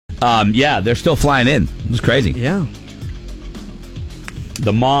Yeah, they're still flying in. It's crazy. Yeah.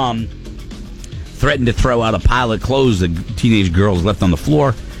 The mom threatened to throw out a pile of clothes the teenage girls left on the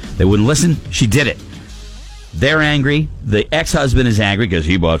floor. They wouldn't listen. She did it. They're angry. The ex-husband is angry because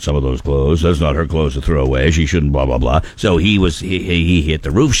he bought some of those clothes. That's not her clothes to throw away. She shouldn't, blah, blah, blah. So he hit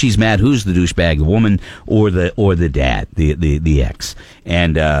the roof. She's mad. Who's the douchebag, the woman or the dad, the ex?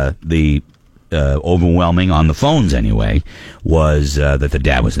 And the overwhelming on the phones anyway was that the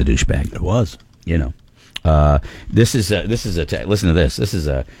dad was the douchebag. It was. Listen to this. This is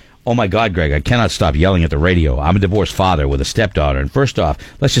a. Oh, my God, Greg, I cannot stop yelling at the radio. I'm a divorced father with a stepdaughter. And first off,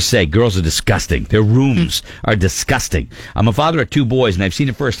 let's just say girls are disgusting. Their rooms are disgusting. I'm a father of 2 boys, and I've seen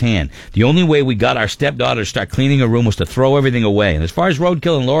it firsthand. The only way we got our stepdaughter to start cleaning her room was to throw everything away. And as far as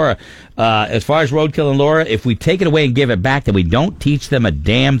Roadkill and Laura, if we take it away and give it back, then we don't teach them a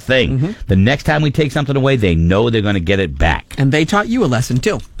damn thing. Mm-hmm. The next time we take something away, they know they're going to get it back. And they taught you a lesson,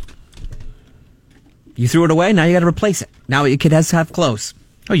 too. You threw it away, now you got to replace it. Now your kid has to have clothes.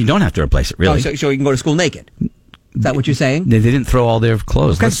 Oh, you don't have to replace it, really. Oh, so you can go to school naked. Is that what you're saying? They didn't throw all their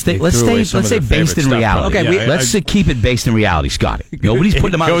clothes. Okay. Let's stay based in reality. Okay, let's keep it based in reality, Scotty. Nobody's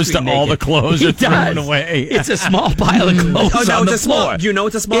putting them out. It goes to all the clothes are thrown away. It's a small pile of clothes on the floor. Do you know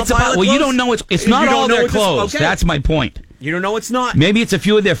it's a small pile of clothes? Well, you don't know it's not all their clothes. That's my point. You don't know it's not. Maybe it's a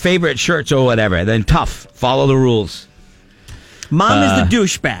few of their favorite shirts or whatever. Then tough. Follow the rules. Mom is the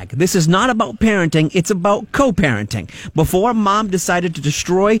douchebag. This is not about parenting. It's about co-parenting. Before Mom decided to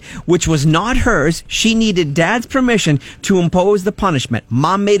destroy, which was not hers, she needed Dad's permission to impose the punishment.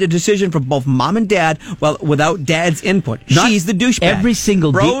 Mom made a decision for both Mom and Dad, without Dad's input. She's the douchebag. Every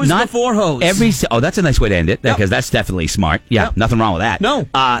single bros before hoes. That's a nice way to end it, because that's definitely smart. Yeah, nothing wrong with that. No.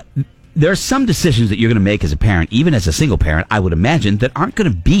 There are some decisions that you're going to make as a parent, even as a single parent, I would imagine, that aren't going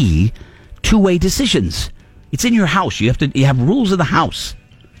to be two-way decisions. It's in your house. You have rules of the house.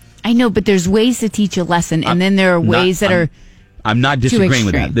 I know, but there's ways to teach a lesson, and then there are ways that are. I'm not disagreeing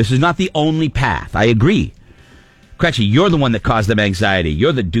with that. This is not the only path. I agree. Cratchy, you're the one that caused them anxiety.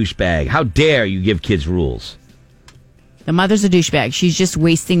 You're the douchebag. How dare you give kids rules? The mother's a douchebag. She's just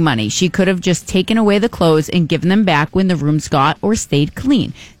wasting money. She could have just taken away the clothes and given them back when the rooms got or stayed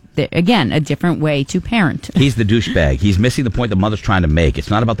clean. Again, a different way to parent. He's the douchebag. He's missing the point the mother's trying to make. It's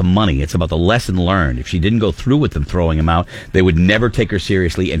not about the money. It's about the lesson learned. If she didn't go through with them throwing him out, they would never take her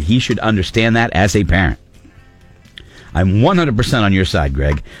seriously, and he should understand that as a parent. I'm 100% on your side,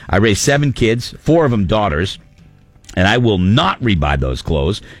 Greg. I raised 7 kids, 4 of them daughters, and I will not rebuy those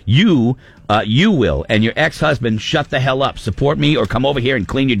clothes. You will, and your ex-husband, shut the hell up. Support me or come over here and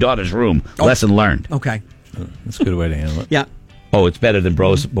clean your daughter's room. Lesson learned. Okay. That's a good way to handle it. Yeah. Oh, it's better than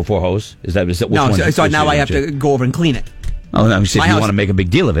bros before hoes? Is that which no, one? So now I have to go over and clean it. Oh, no, if you want to make a big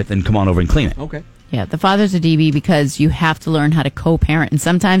deal of it, then come on over and clean it. Okay. Yeah, the father's a DB because you have to learn how to co-parent, and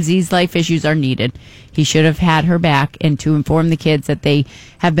sometimes these life issues are needed. He should have had her back and to inform the kids that they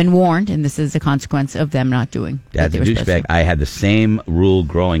have been warned, and this is a consequence of them not doing. Dad's a douchebag. I had the same rule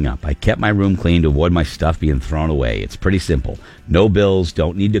growing up. I kept my room clean to avoid my stuff being thrown away. It's pretty simple. No bills,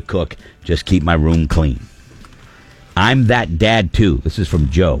 don't need to cook, just keep my room clean. I'm that dad, too. This is from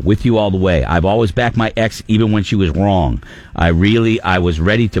Joe. With you all the way. I've always backed my ex, even when she was wrong. I was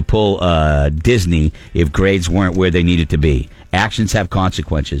ready to pull Disney if grades weren't where they needed to be. Actions have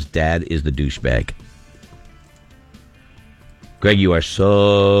consequences. Dad is the douchebag. Greg, you are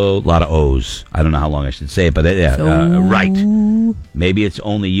so... A lot of O's. I don't know how long I should say it, but right. Maybe it's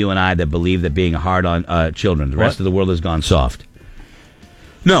only you and I that believe that being hard on children. The rest of the world has gone soft.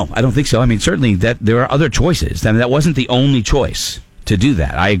 No, I don't think so. I mean, certainly that there are other choices. I mean, that wasn't the only choice to do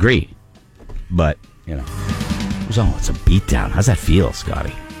that. I agree. But, it's a beatdown. How's that feel,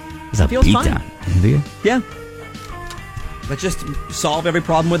 Scotty? It's a beatdown. Yeah. Let's just solve every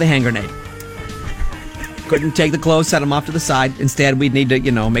problem with a hand grenade. Couldn't take the clothes, set them off to the side. Instead, we'd need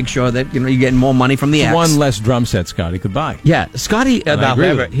to, make sure that, you're getting more money from the ex. One less drum set Scotty could buy. Yeah, Scotty,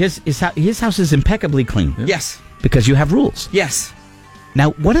 however, his house is impeccably clean. Yeah. Yes. Because you have rules. Yes.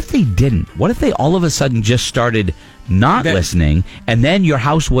 Now, what if they didn't? What if they all of a sudden just started not listening, and then you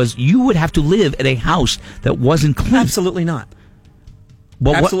would have to live in a house that wasn't clean? Absolutely not.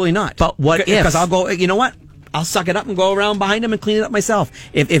 Absolutely not. But what if? Because I'll go, you know what? I'll suck it up and go around behind them and clean it up myself.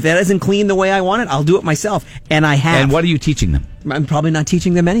 If that isn't clean the way I want it, I'll do it myself. And I have. And what are you teaching them? I'm probably not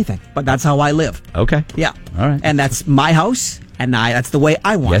teaching them anything, but that's how I live. Okay. Yeah. All right. And that's my house, and that's the way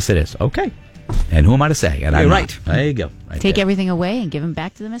I want it. Yes, it is. Okay. And who am I to say? And You're right. There you go. Take everything away and give them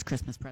back to them as Christmas presents.